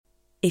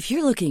If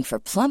you're looking for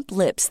plump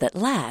lips that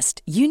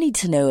last, you need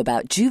to know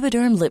about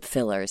Juvederm lip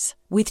fillers.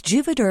 With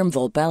Juvederm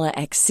Volbella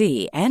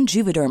XC and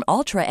Juvederm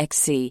Ultra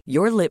XC,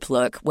 your lip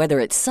look, whether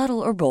it's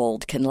subtle or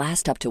bold, can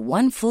last up to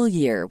 1 full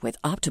year with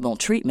optimal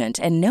treatment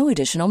and no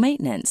additional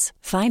maintenance.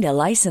 Find a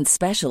licensed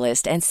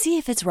specialist and see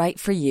if it's right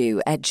for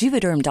you at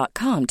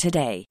Juvederm.com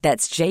today.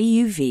 That's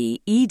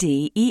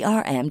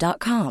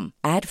JUVEDERM.com.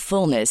 Add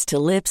fullness to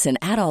lips in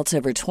adults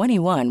over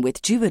 21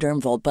 with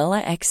Juvederm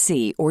Volbella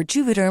XC or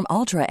Juvederm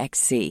Ultra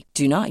XC.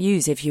 Do not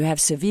use if you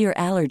have severe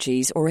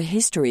allergies or a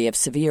history of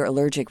severe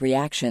allergic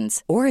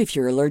reactions, or if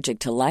you're allergic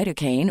to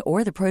lidocaine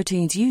or the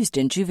proteins used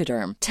in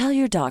Juvederm. Tell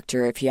your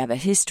doctor if you have a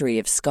history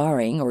of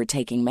scarring or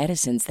taking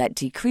medicines that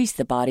decrease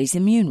the body's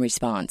immune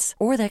response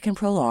or that can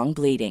prolong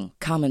bleeding.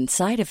 Common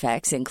side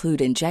effects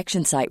include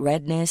injection site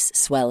redness,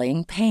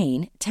 swelling,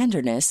 pain,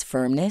 tenderness,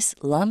 firmness,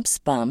 lumps,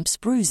 bumps,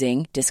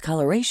 bruising,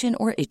 discoloration,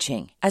 or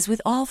itching. As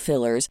with all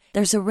fillers,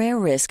 there's a rare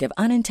risk of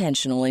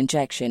unintentional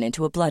injection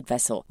into a blood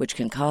vessel, which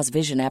can cause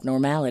vision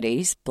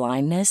abnormalities,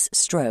 blindness,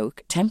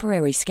 stroke,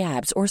 temporary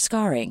scabs, or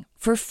scarring.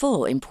 For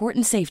full,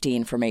 important safety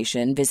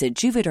information, visit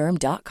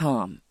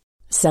Juvederm.com.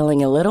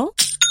 Selling a little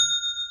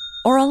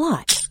or a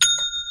lot?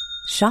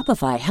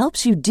 Shopify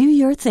helps you do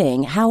your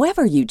thing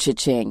however you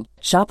cha-ching.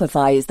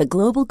 Shopify is the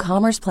global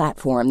commerce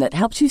platform that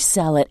helps you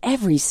sell at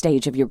every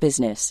stage of your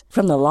business.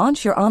 From the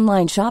launch your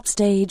online shop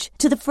stage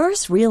to the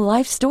first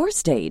real-life store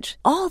stage,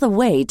 all the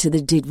way to the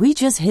did we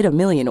just hit a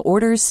million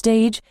orders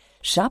stage.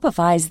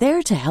 Shopify is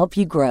there to help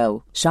you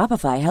grow.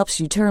 Shopify helps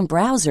you turn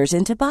browsers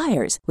into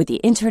buyers with the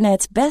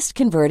internet's best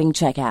converting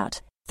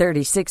checkout.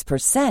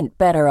 36%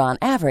 better on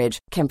average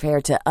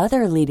compared to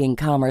other leading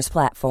commerce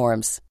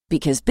platforms.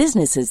 Because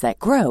businesses that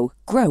grow,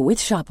 grow with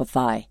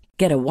Shopify.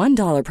 Get a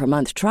 $1 per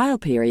month trial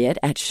period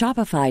at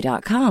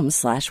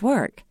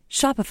shopify.com/work.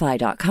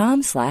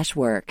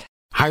 Shopify.com/work.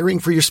 Hiring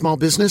for your small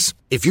business?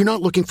 If you're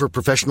not looking for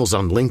professionals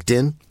on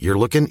LinkedIn, you're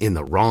looking in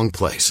the wrong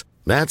place.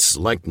 That's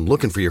like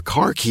looking for your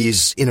car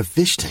keys in a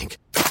fish tank.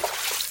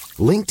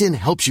 LinkedIn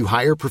helps you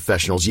hire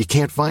professionals you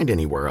can't find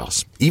anywhere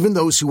else, even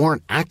those who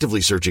aren't actively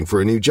searching for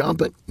a new job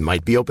but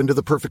might be open to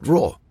the perfect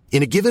role.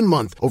 In a given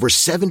month, over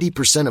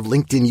 70% of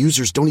LinkedIn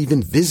users don't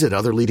even visit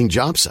other leading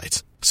job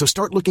sites. So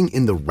start looking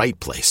in the right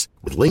place.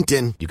 With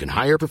LinkedIn, you can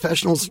hire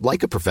professionals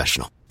like a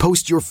professional.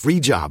 Post your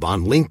free job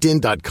on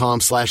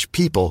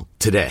linkedin.com/people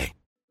today.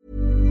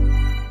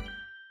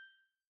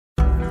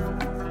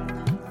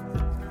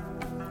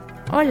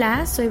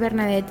 Hola, soy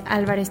Bernadette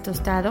Álvarez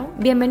Tostado.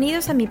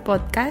 Bienvenidos a mi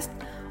podcast,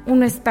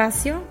 un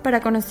espacio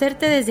para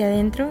conocerte desde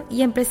adentro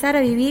y empezar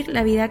a vivir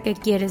la vida que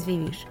quieres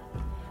vivir.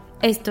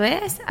 Esto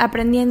es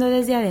Aprendiendo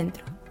desde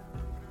Adentro.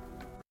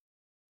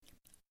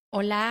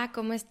 Hola,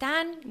 ¿cómo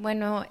están?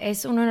 Bueno,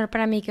 es un honor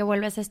para mí que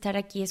vuelvas a estar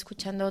aquí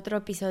escuchando otro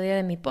episodio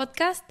de mi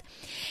podcast.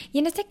 Y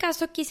en este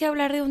caso quise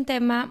hablar de un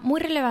tema muy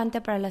relevante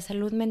para la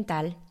salud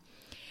mental,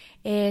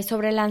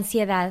 sobre la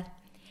ansiedad.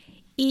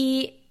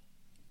 Y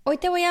hoy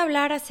te voy a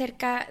hablar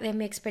acerca de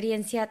mi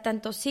experiencia,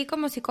 tanto sí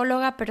como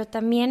psicóloga, pero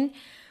también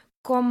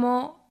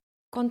como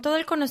con todo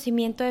el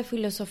conocimiento de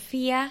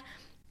filosofía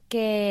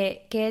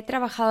que he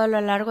trabajado a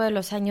lo largo de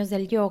los años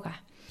del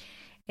yoga.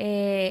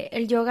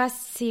 El yoga,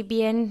 si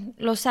bien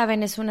lo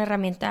saben, es una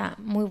herramienta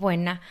muy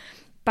buena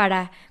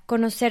para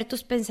conocer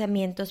tus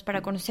pensamientos,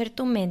 para conocer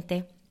tu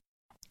mente.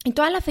 Y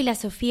toda la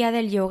filosofía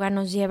del yoga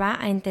nos lleva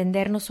a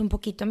entendernos un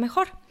poquito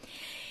mejor.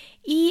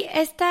 Y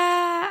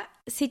esta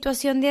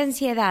situación de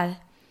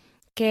ansiedad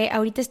que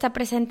ahorita está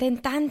presente en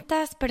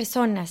tantas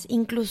personas,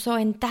 incluso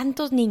en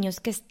tantos niños,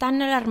 que es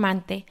tan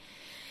alarmante,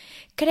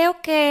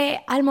 creo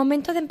que al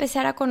momento de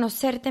empezar a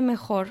conocerte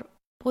mejor,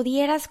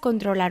 pudieras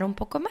controlar un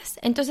poco más.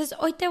 Entonces,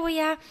 hoy te voy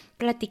a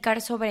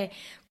platicar sobre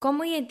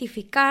cómo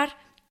identificar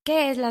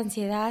qué es la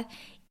ansiedad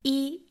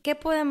y qué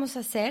podemos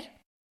hacer.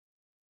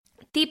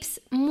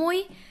 Tips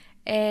muy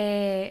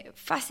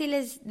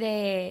fáciles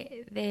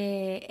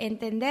de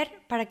entender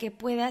para que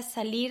puedas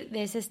salir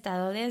de ese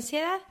estado de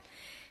ansiedad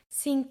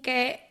sin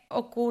que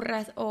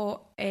ocurras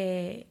o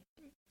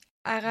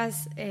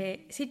hagas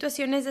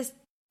situaciones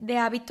de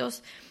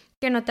hábitos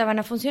que no te van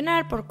a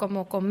funcionar, por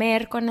como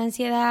comer con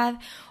ansiedad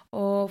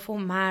o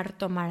fumar,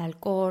 tomar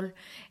alcohol,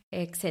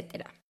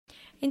 etc.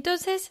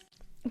 Entonces,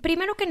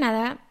 primero que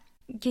nada,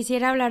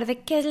 quisiera hablar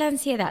de qué es la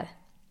ansiedad.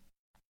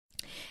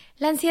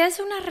 La ansiedad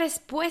es una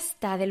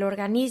respuesta del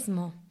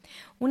organismo,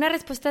 una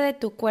respuesta de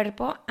tu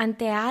cuerpo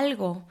ante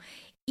algo,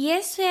 y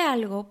ese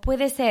algo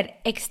puede ser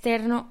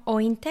externo o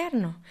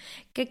interno.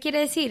 ¿Qué quiere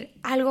decir?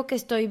 Algo que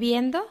estoy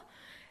viendo,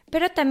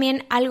 pero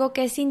también algo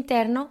que es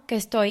interno, que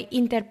estoy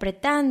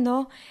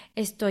interpretando,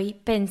 estoy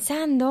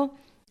pensando,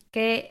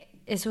 que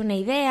es una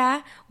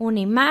idea, una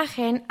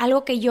imagen,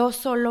 algo que yo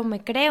solo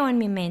me creo en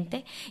mi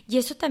mente, y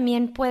eso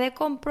también puede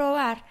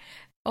comprobar,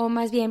 o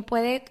más bien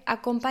puede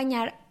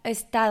acompañar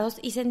estados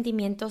y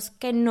sentimientos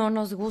que no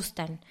nos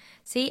gustan,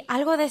 ¿sí?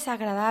 Algo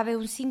desagradable,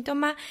 un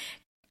síntoma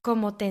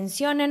como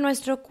tensión en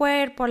nuestro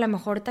cuerpo, a lo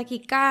mejor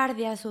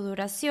taquicardia,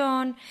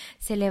 sudoración,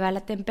 se eleva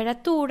la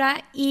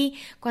temperatura, y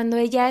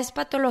cuando ya es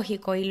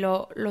patológico y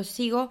lo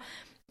sigo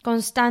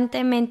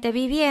constantemente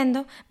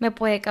viviendo me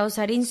puede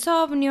causar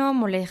insomnio,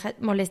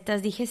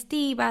 molestias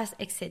digestivas,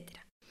 etc.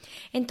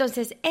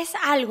 Entonces, es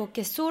algo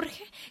que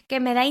surge, que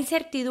me da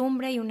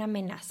incertidumbre y una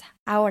amenaza.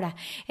 Ahora,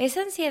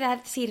 esa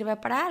ansiedad sirve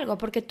para algo,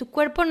 porque tu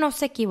cuerpo no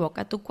se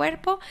equivoca. Tu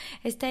cuerpo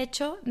está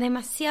hecho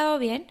demasiado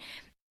bien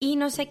y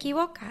no se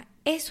equivoca.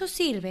 Eso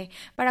sirve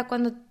para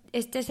cuando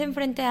estés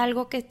enfrente de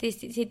algo que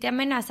si te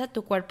amenaza,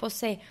 tu cuerpo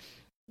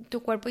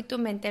y tu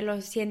mente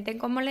lo sienten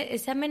como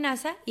esa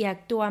amenaza y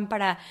actúan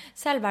para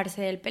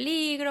salvarse del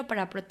peligro,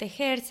 para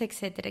protegerse,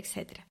 etcétera,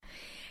 etcétera.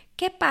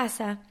 ¿Qué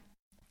pasa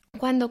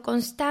cuando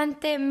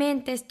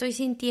constantemente estoy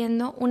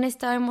sintiendo un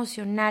estado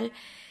emocional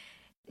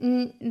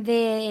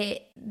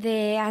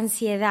de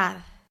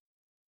ansiedad?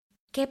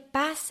 ¿Qué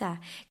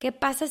pasa? ¿Qué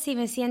pasa si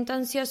me siento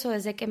ansioso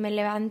desde que me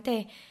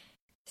levanté?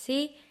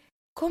 ¿Sí?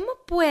 ¿Cómo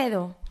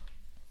puedo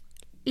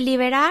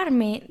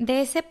liberarme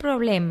de ese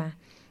problema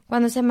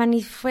cuando se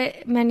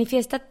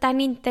manifiesta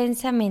tan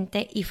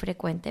intensamente y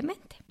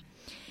frecuentemente?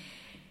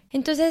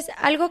 Entonces,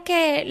 algo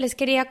que les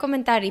quería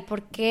comentar y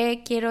por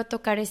qué quiero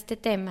tocar este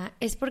tema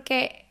es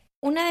porque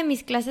una de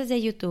mis clases de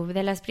YouTube,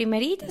 de las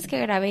primeritas que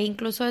grabé,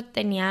 incluso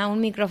tenía un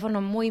micrófono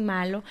muy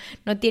malo,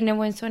 no tiene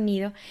buen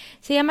sonido,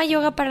 se llama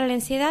Yoga para la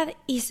Ansiedad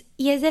y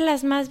es de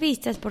las más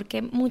vistas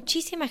porque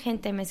muchísima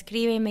gente me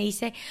escribe y me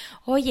dice,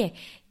 oye,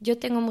 yo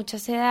tengo mucha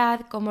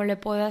ansiedad, ¿cómo le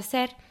puedo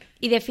hacer?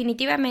 Y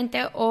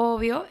definitivamente,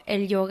 obvio,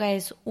 el yoga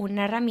es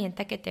una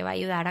herramienta que te va a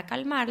ayudar a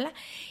calmarla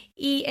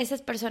y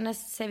esas personas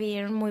se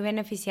vieron muy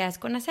beneficiadas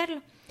con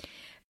hacerlo.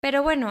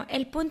 Pero bueno,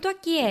 el punto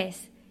aquí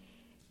es,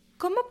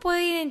 ¿cómo puedo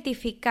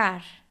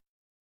identificar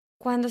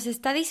cuando se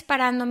está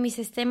disparando mi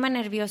sistema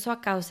nervioso a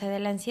causa de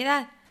la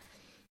ansiedad?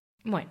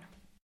 Bueno,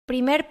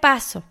 primer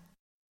paso,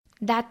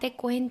 date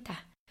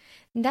cuenta.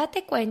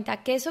 Date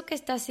cuenta que eso que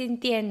estás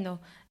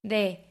sintiendo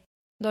de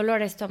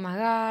dolor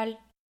estomacal,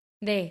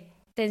 de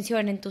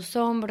tensión en tus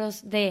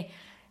hombros, de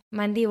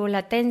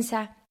mandíbula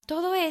tensa,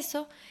 todo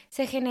eso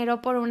se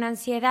generó por una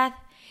ansiedad.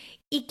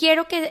 Y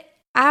quiero que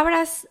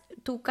abras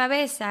tu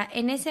cabeza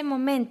en ese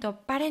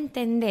momento para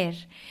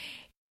entender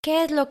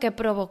 ¿qué es lo que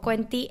provocó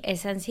en ti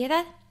esa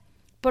ansiedad?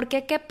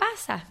 Porque ¿qué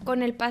pasa?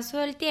 Con el paso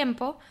del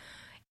tiempo,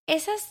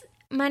 esas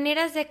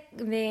maneras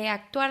de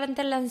actuar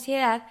ante la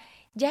ansiedad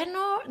ya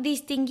no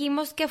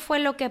distinguimos qué fue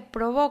lo que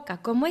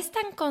provoca. Como es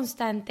tan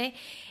constante,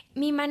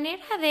 mi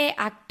manera de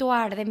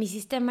actuar de mi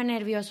sistema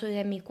nervioso y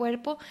de mi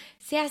cuerpo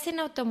se hace en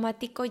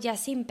automático ya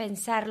sin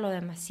pensarlo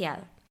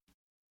demasiado.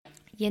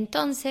 Y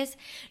entonces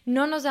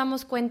no nos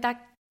damos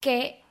cuenta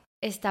que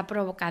está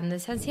provocando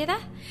esa ansiedad.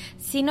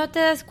 Si no te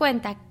das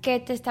cuenta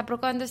qué te está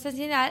provocando esa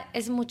ansiedad,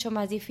 es mucho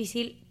más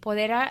difícil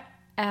poder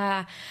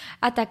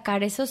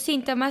atacar esos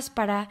síntomas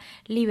para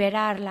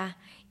liberarla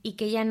y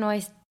que ya no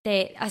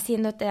esté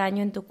haciéndote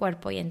daño en tu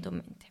cuerpo y en tu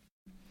mente.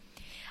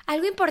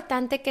 Algo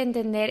importante que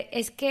entender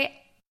es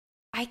que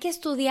hay que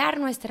estudiar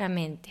nuestra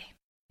mente.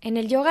 En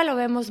el yoga lo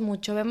vemos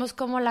mucho, vemos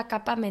cómo la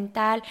capa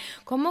mental,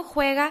 cómo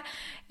juega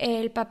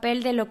el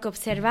papel de lo que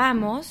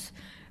observamos,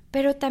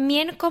 pero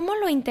también cómo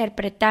lo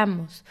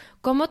interpretamos,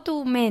 cómo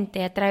tu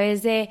mente a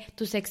través de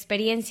tus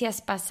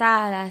experiencias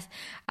pasadas,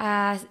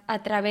 a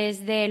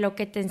través de lo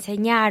que te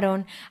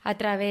enseñaron, a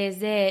través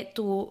de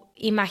tu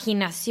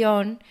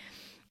imaginación,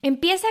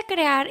 empieza a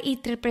crear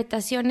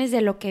interpretaciones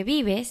de lo que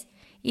vives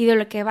y de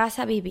lo que vas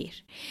a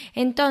vivir.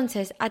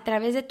 Entonces, a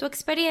través de tu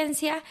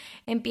experiencia,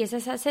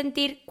 empiezas a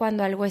sentir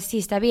cuando algo sí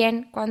está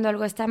bien, cuando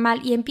algo está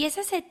mal, y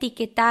empiezas a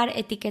etiquetar,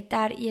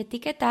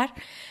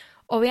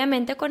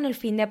 obviamente con el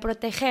fin de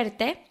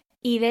protegerte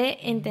y de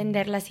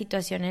entender la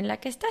situación en la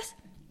que estás.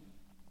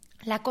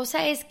 La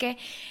cosa es que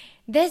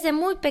desde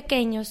muy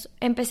pequeños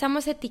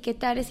empezamos a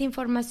etiquetar esa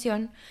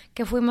información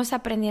que fuimos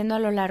aprendiendo a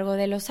lo largo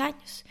de los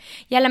años.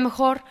 Y a lo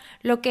mejor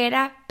lo que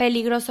era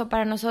peligroso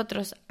para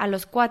nosotros a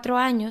los 4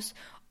 años,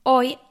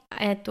 hoy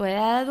a tu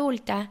edad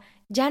adulta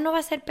ya no va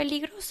a ser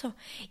peligroso.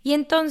 Y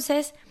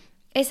entonces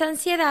esa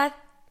ansiedad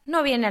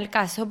no viene al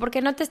caso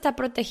porque no te está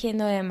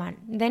protegiendo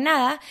de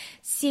nada,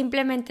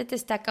 simplemente te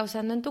está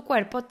causando en tu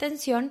cuerpo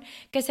tensión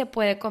que se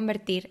puede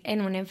convertir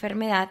en una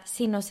enfermedad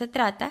si no se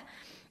trata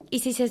y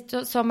si se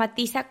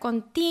somatiza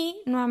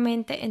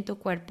continuamente en tu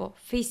cuerpo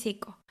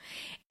físico.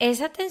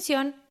 Esa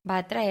tensión va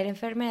a traer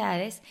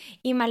enfermedades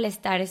y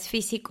malestares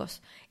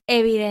físicos,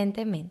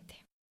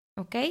 evidentemente,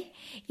 ¿ok?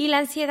 Y la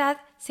ansiedad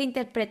se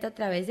interpreta a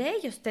través de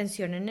ellos,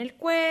 tensión en el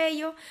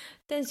cuello,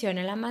 tensión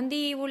en la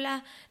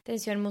mandíbula,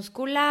 tensión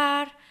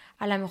muscular,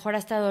 a lo mejor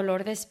hasta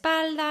dolor de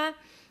espalda,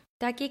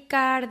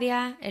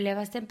 taquicardia,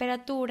 elevas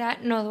temperatura,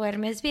 no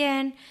duermes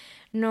bien,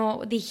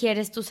 no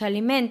digieres tus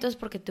alimentos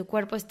porque tu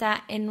cuerpo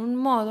está en un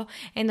modo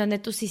en donde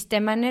tu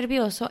sistema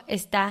nervioso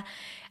está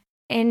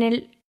en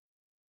el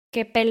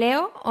que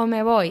peleo o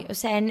me voy, o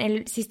sea, en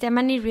el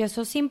sistema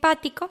nervioso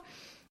simpático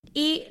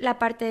y la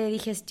parte de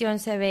digestión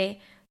se ve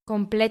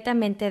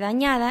completamente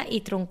dañada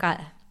y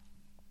truncada.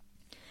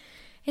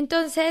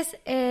 Entonces,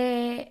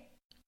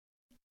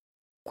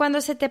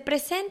 cuando se te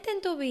presenta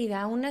en tu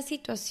vida una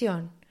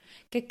situación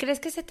que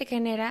crees que se te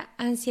genera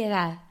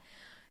ansiedad,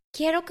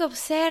 quiero que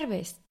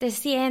observes, te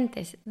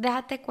sientes,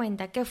 date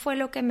cuenta qué fue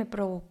lo que me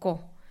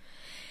provocó.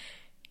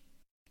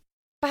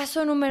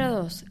 Paso número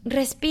 2,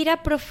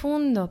 respira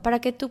profundo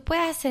para que tú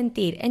puedas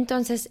sentir.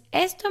 Entonces,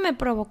 esto me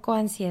provocó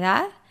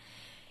ansiedad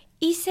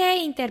y se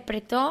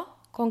interpretó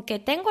con que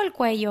tengo el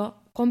cuello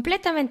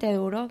completamente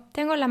duro,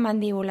 tengo la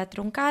mandíbula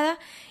truncada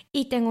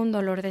y tengo un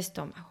dolor de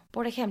estómago.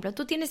 Por ejemplo,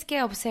 tú tienes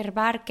que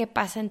observar qué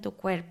pasa en tu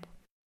cuerpo.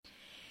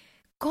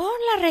 Con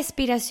la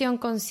respiración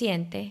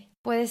consciente,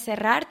 puedes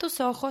cerrar tus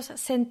ojos,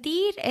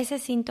 sentir ese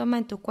síntoma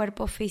en tu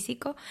cuerpo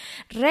físico,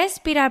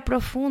 respirar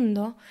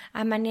profundo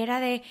a manera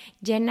de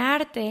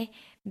llenarte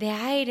de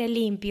aire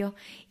limpio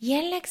y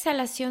en la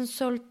exhalación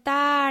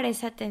soltar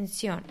esa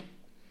tensión.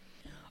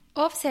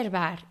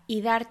 Observar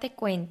y darte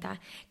cuenta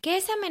que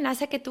esa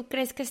amenaza que tú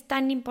crees que es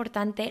tan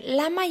importante,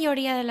 la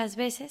mayoría de las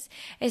veces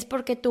es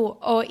porque tú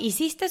o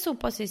hiciste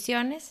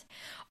suposiciones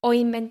o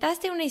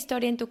inventaste una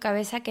historia en tu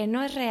cabeza que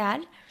no es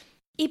real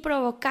y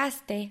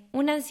provocaste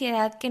una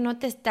ansiedad que no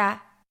te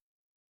está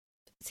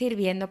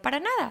sirviendo para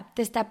nada.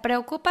 Te está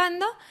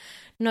preocupando,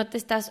 no te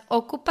estás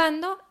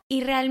ocupando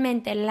y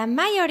realmente la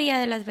mayoría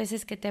de las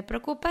veces que te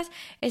preocupas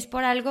es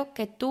por algo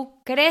que tú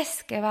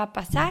crees que va a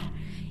pasar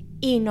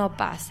y no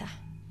pasa.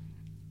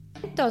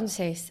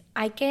 Entonces,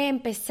 hay que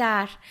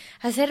empezar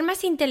a ser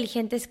más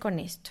inteligentes con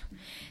esto.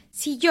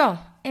 Si yo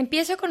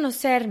empiezo a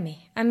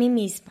conocerme a mí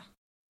misma,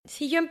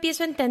 si yo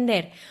empiezo a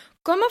entender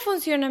cómo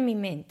funciona mi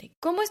mente,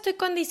 cómo estoy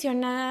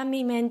condicionada a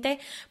mi mente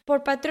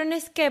por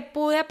patrones que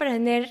pude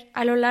aprender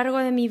a lo largo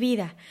de mi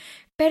vida,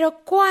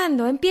 pero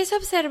cuando empiezo a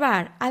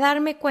observar, a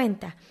darme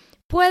cuenta,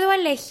 puedo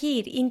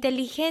elegir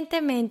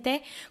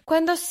inteligentemente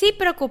cuándo sí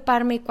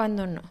preocuparme y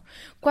cuándo no.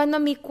 Cuando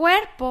mi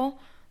cuerpo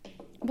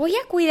voy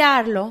a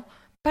cuidarlo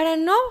para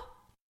no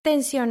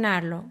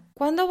tensionarlo.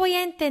 Cuando voy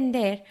a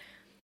entender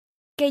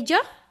que yo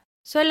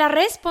soy la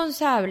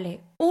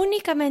responsable,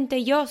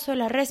 únicamente yo soy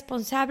la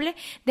responsable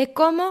de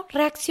cómo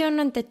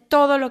reacciono ante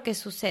todo lo que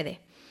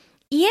sucede.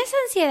 Y esa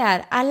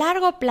ansiedad a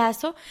largo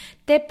plazo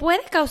te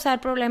puede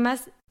causar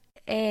problemas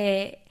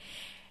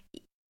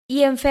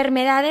y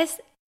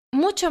enfermedades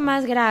mucho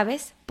más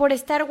graves por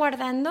estar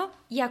guardando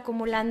y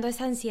acumulando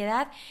esa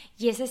ansiedad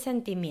y ese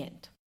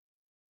sentimiento.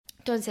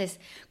 Entonces,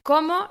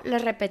 ¿cómo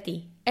les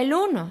repetí? El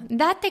 1,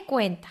 date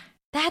cuenta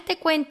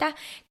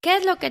qué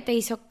es lo que te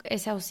hizo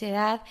esa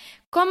ansiedad,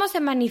 cómo se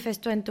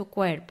manifestó en tu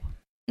cuerpo.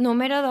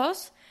 Número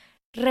 2,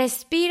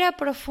 respira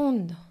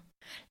profundo.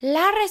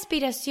 La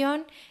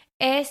respiración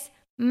es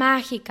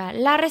mágica,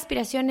 la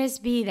respiración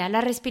es vida,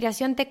 la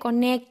respiración te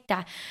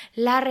conecta,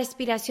 la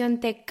respiración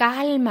te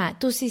calma,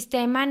 tu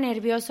sistema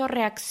nervioso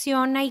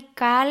reacciona y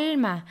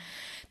calma,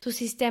 tu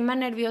sistema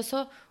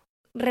nervioso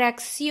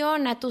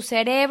reacciona, tu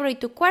cerebro y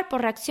tu cuerpo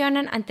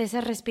reaccionan ante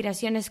esas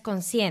respiraciones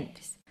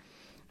conscientes.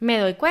 ¿Me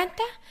doy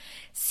cuenta?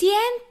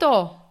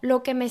 Siento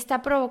lo que me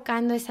está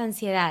provocando esa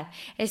ansiedad.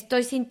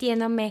 Estoy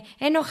sintiéndome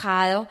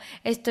enojado,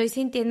 estoy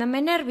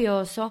sintiéndome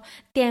nervioso,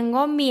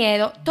 tengo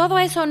miedo. Todo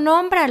eso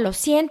nómbralo,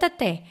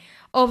 siéntate,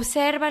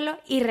 obsérvalo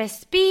y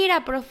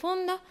respira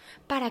profundo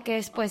para que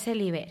después se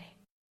libere.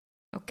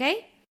 ¿Ok?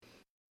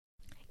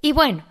 Y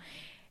bueno,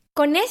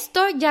 con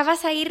esto ya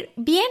vas a ir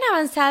bien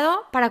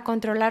avanzado para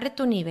controlar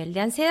tu nivel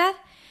de ansiedad,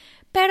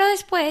 pero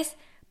después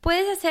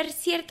puedes hacer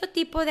cierto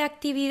tipo de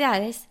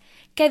actividades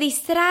que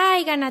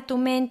distraigan a tu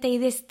mente y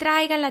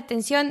distraigan la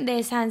atención de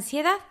esa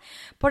ansiedad.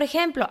 Por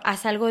ejemplo,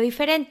 haz algo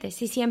diferente.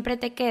 Si siempre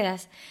te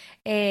quedas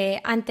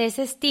ante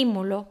ese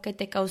estímulo que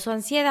te causó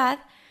ansiedad,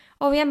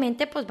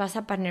 obviamente pues vas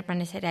a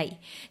permanecer ahí.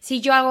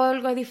 Si yo hago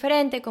algo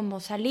diferente como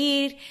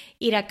salir,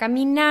 ir a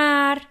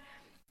caminar,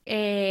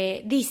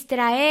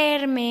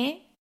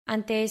 distraerme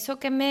ante eso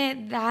que me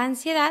da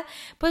ansiedad,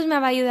 pues me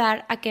va a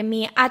ayudar a que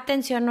mi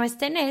atención no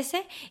esté en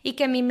ese y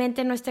que mi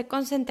mente no esté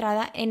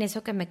concentrada en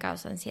eso que me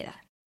causa ansiedad.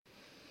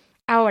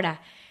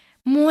 Ahora,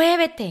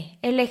 muévete.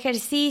 El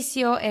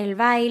ejercicio, el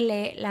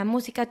baile, la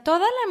música,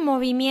 todo el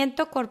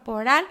movimiento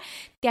corporal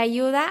te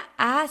ayuda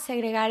a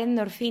segregar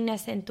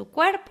endorfinas en tu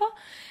cuerpo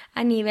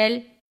a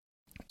nivel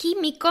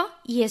químico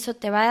y eso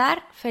te va a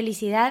dar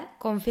felicidad,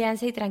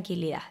 confianza y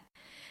tranquilidad.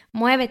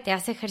 Muévete,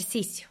 haz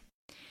ejercicio.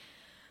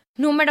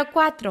 Número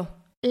 4,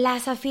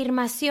 las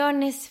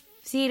afirmaciones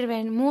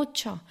sirven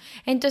mucho.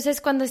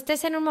 Entonces, cuando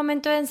estés en un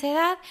momento de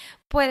ansiedad,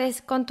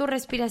 puedes con tu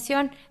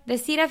respiración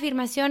decir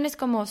afirmaciones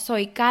como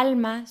soy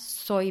calma,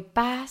 soy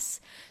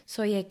paz,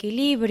 soy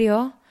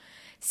equilibrio,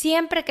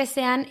 siempre que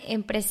sean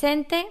en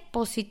presente,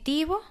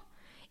 positivo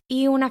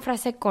y una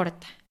frase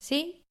corta,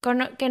 ¿sí?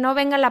 Que no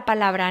venga la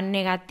palabra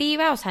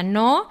negativa, o sea,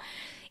 no,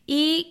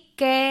 y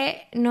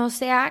que no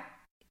sea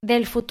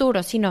del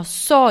futuro, sino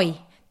soy,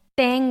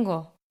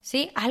 tengo,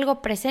 ¿sí?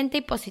 Algo presente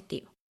y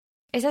positivo.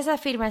 Esas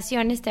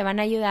afirmaciones te van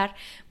a ayudar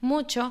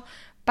mucho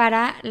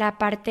para la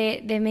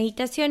parte de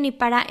meditación y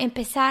para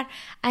empezar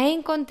a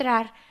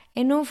encontrar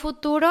en un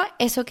futuro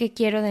eso que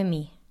quiero de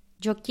mí.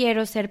 Yo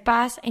quiero ser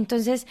paz,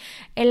 entonces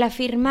el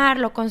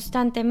afirmarlo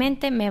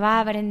constantemente me va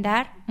a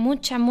brindar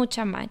mucha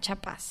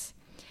paz.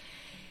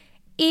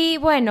 Y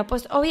bueno,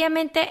 pues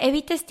obviamente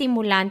evita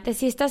estimulantes.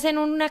 Si estás en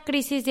una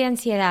crisis de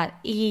ansiedad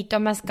y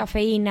tomas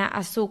cafeína,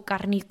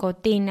 azúcar,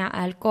 nicotina,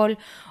 alcohol,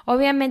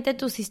 obviamente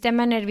tu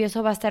sistema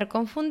nervioso va a estar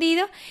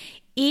confundido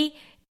y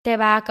te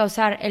va a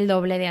causar el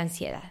doble de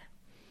ansiedad.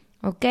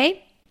 ¿Ok?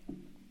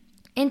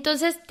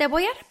 Entonces te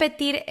voy a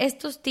repetir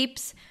estos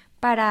tips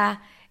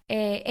para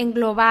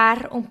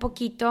englobar un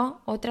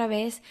poquito otra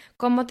vez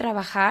cómo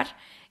trabajar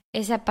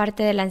esa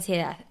parte de la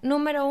ansiedad.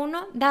 Número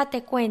 1,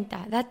 date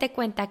cuenta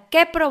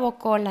qué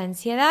provocó la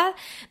ansiedad,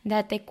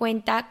 date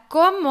cuenta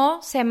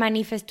cómo se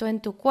manifestó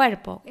en tu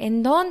cuerpo,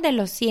 en dónde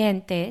lo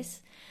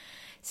sientes,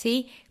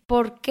 ¿sí?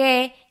 ¿Por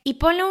qué? Y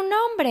ponle un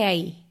nombre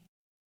ahí.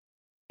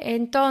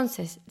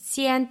 Entonces,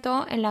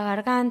 siento en la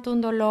garganta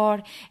un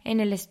dolor, en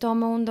el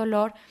estómago un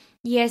dolor,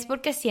 y es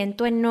porque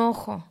siento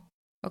enojo,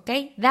 ¿ok?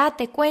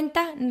 Date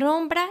cuenta,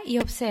 nombra y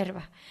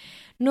observa.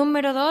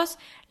 Número 2,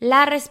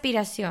 la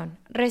respiración.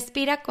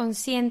 Respira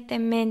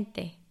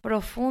conscientemente,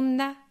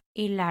 profunda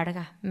y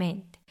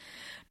largamente.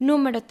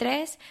 Número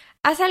 3,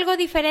 haz algo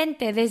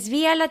diferente.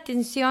 Desvía la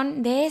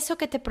atención de eso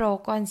que te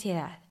provocó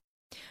ansiedad.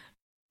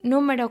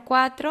 Número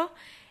 4,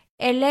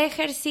 el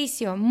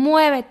ejercicio.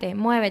 Muévete.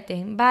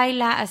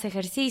 Baila, haz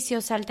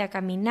ejercicio, salte a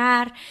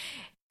caminar.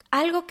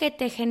 Algo que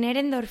te genere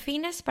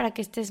endorfinas para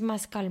que estés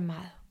más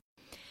calmado.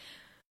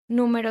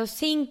 Número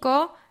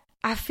 5,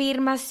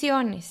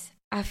 afirmaciones.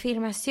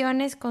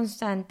 Afirmaciones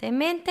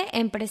constantemente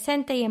en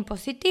presente y en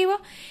positivo.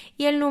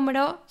 Y el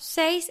número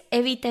 6,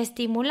 evita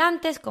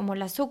estimulantes como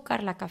el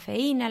azúcar, la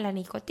cafeína, la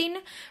nicotina,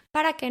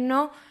 para que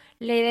no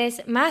le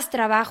des más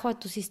trabajo a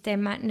tu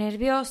sistema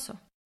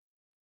nervioso.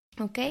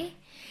 ¿Ok?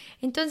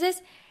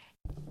 Entonces,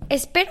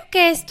 espero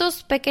que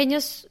estos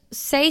pequeños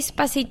 6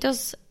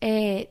 pasitos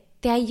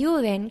te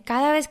ayuden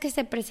cada vez que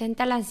se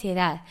presenta la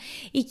ansiedad.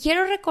 Y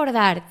quiero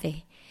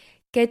recordarte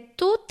que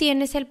tú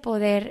tienes el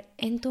poder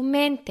en tu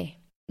mente.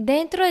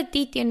 Dentro de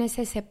ti tienes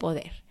ese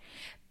poder.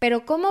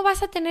 Pero ¿cómo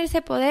vas a tener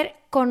ese poder?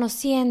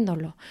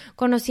 Conociéndolo,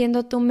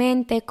 conociendo tu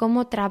mente,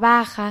 cómo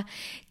trabaja,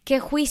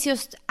 qué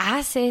juicios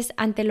haces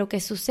ante lo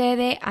que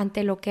sucede,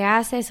 ante lo que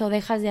haces o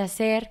dejas de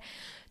hacer.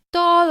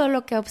 Todo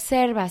lo que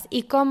observas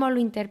y cómo lo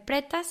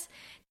interpretas,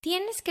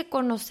 tienes que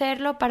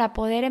conocerlo para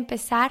poder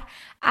empezar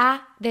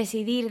a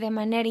decidir de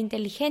manera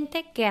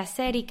inteligente qué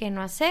hacer y qué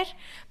no hacer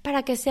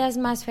para que seas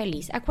más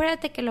feliz.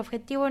 Acuérdate que el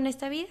objetivo en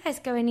esta vida es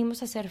que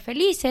venimos a ser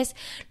felices,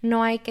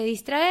 no hay que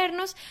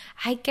distraernos,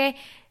 hay que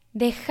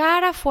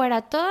dejar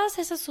afuera todas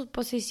esas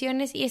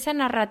suposiciones y esa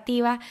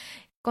narrativa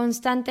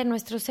constante en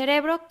nuestro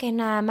cerebro que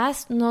nada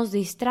más nos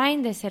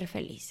distraen de ser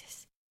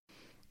felices.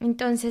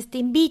 Entonces te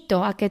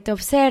invito a que te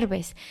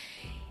observes.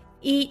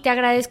 Y te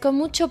agradezco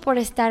mucho por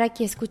estar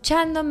aquí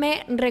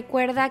escuchándome.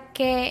 Recuerda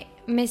que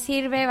me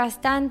sirve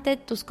bastante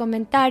tus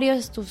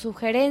comentarios, tus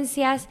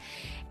sugerencias.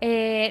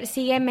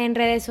 Sígueme en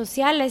redes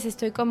sociales,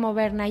 estoy como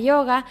Berna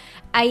Yoga.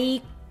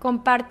 Ahí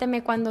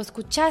compárteme cuando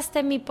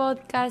escuchaste mi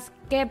podcast,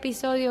 qué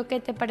episodio, qué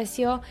te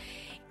pareció.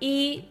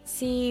 Y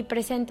si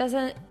presentas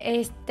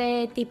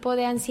este tipo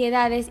de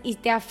ansiedades y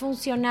te ha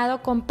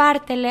funcionado,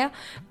 compártelo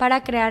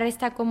para crear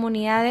esta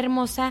comunidad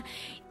hermosa.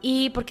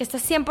 Y porque está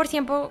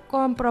 100%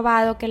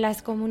 comprobado que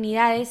las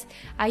comunidades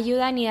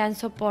ayudan y dan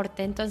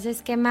soporte.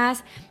 Entonces, ¿qué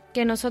más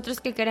que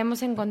nosotros que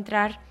queremos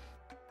encontrar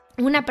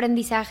un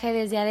aprendizaje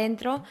desde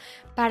adentro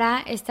para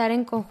estar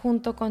en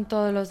conjunto con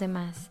todos los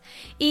demás?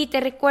 Y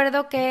te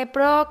recuerdo que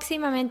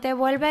próximamente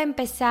vuelve a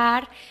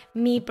empezar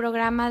mi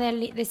programa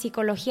de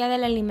psicología de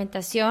la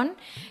alimentación,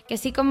 que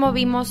así como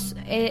vimos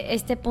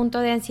este punto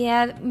de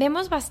ansiedad,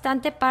 vemos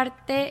bastante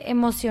parte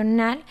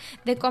emocional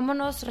de cómo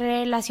nos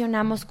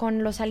relacionamos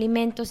con los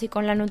alimentos y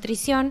con la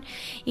nutrición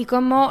y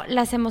cómo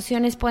las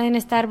emociones pueden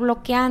estar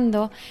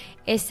bloqueando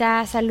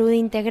esa salud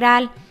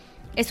integral.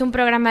 Es un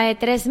programa de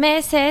 3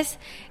 meses,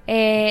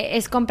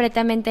 es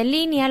completamente en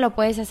línea, lo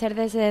puedes hacer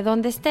desde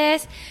donde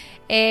estés.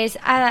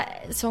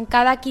 Son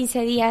cada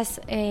 15 días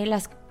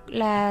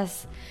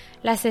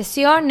las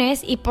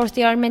sesiones y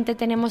posteriormente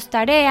tenemos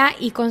tarea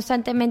y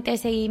constantemente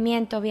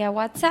seguimiento vía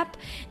WhatsApp.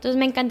 Entonces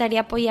me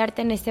encantaría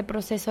apoyarte en este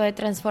proceso de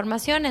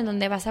transformación en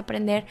donde vas a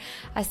aprender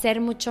a ser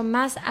mucho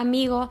más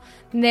amigo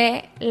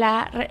de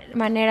la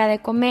manera de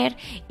comer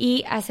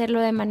y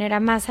hacerlo de manera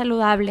más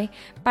saludable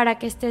para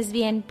que estés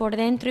bien por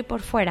dentro y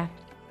por fuera.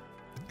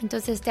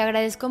 Entonces te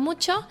agradezco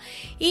mucho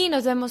y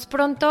nos vemos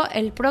pronto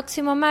el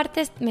próximo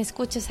martes. Me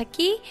escuchas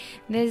aquí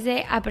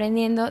desde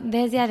Aprendiendo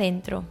desde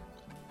Adentro.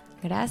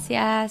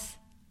 Gracias.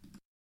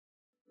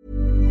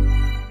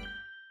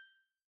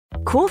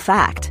 Cool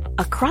fact,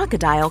 a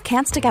crocodile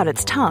can't stick out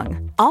its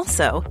tongue.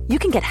 Also, you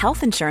can get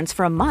health insurance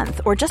for a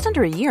month or just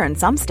under a year in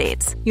some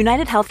states.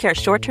 United Healthcare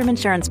short-term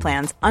insurance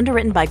plans,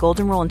 underwritten by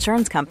Golden Rule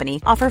Insurance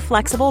Company, offer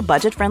flexible,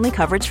 budget-friendly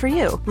coverage for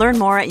you. Learn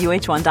more at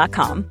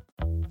uh1.com.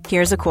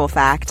 Here's a cool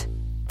fact.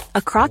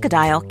 A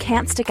crocodile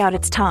can't stick out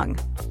its tongue.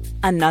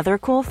 Another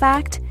cool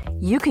fact,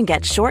 you can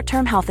get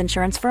short-term health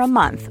insurance for a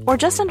month or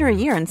just under a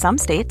year in some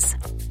states.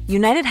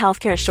 United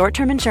Healthcare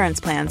short-term insurance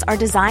plans are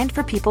designed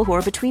for people who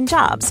are between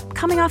jobs,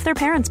 coming off their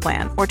parents'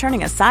 plan, or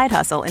turning a side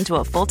hustle into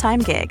a full-time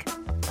gig.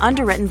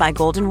 Underwritten by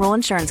Golden Rule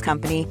Insurance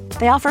Company,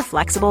 they offer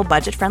flexible,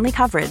 budget-friendly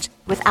coverage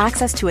with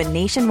access to a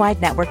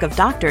nationwide network of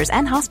doctors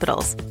and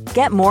hospitals.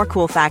 Get more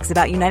cool facts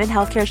about United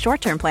Healthcare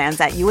short-term plans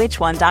at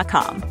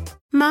uh1.com.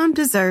 Mom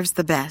deserves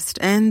the best,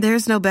 and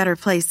there's no better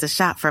place to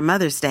shop for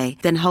Mother's Day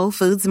than Whole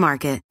Foods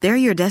Market. They're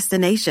your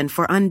destination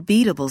for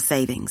unbeatable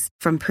savings,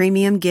 from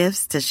premium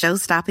gifts to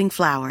show-stopping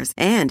flowers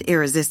and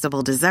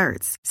irresistible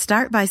desserts.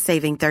 Start by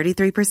saving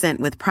 33%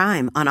 with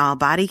Prime on all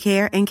body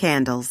care and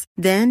candles.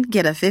 Then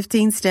get a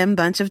 15-stem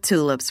bunch of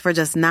tulips for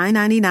just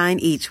 $9.99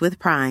 each with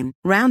Prime.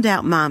 Round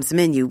out Mom's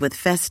menu with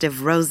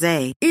festive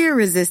rosé,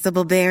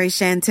 irresistible berry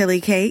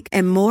chantilly cake,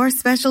 and more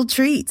special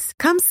treats.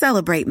 Come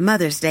celebrate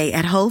Mother's Day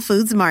at Whole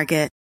Foods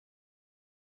Market.